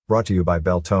Brought to you by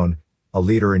Beltone, a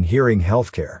leader in hearing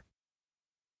healthcare.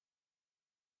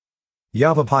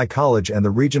 Yavapai College and the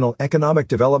Regional Economic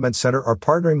Development Center are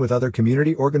partnering with other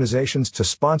community organizations to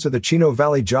sponsor the Chino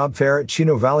Valley Job Fair at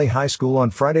Chino Valley High School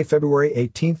on Friday, February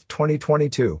 18,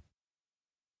 2022.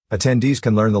 Attendees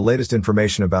can learn the latest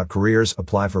information about careers,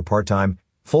 apply for part-time,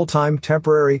 full-time,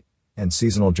 temporary, and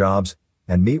seasonal jobs,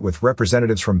 and meet with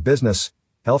representatives from business,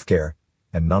 healthcare,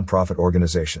 and nonprofit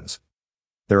organizations.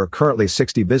 There are currently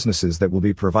 60 businesses that will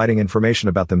be providing information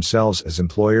about themselves as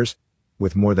employers,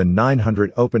 with more than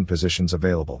 900 open positions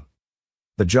available.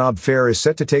 The job fair is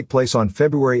set to take place on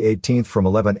February 18 from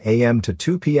 11 a.m. to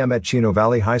 2 p.m. at Chino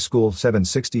Valley High School,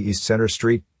 760 East Center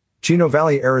Street, Chino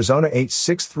Valley, Arizona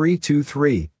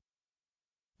 86323.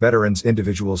 Veterans,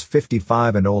 individuals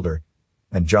 55 and older,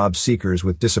 and job seekers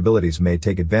with disabilities may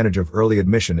take advantage of early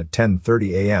admission at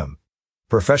 10:30 a.m.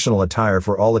 Professional attire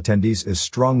for all attendees is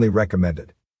strongly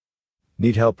recommended.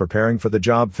 Need help preparing for the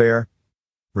job fair?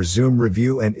 Resume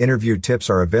review and interview tips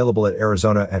are available at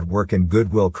Arizona at Work and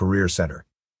Goodwill Career Center.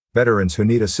 Veterans who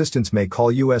need assistance may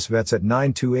call U.S. Vets at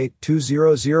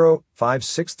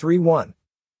 928-200-5631.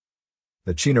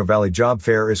 The Chino Valley Job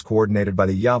Fair is coordinated by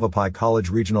the Yavapai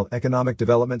College Regional Economic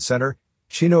Development Center,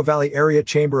 Chino Valley Area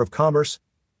Chamber of Commerce,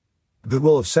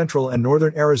 Goodwill of Central and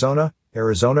Northern Arizona,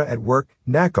 Arizona at Work,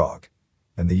 NACOG,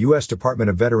 and the U.S.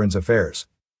 Department of Veterans Affairs.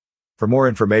 For more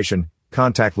information,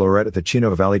 contact Lorette at the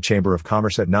Chino Valley Chamber of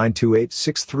Commerce at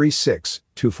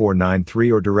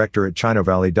 928-636-2493 or director at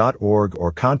chinovalley.org,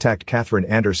 or contact Catherine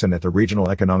Anderson at the Regional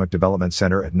Economic Development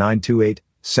Center at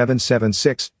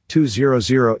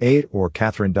 928-776-2008 or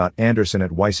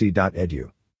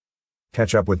catherine.anderson@yc.edu.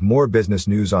 Catch up with more business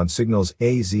news on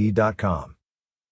signalsaz.com.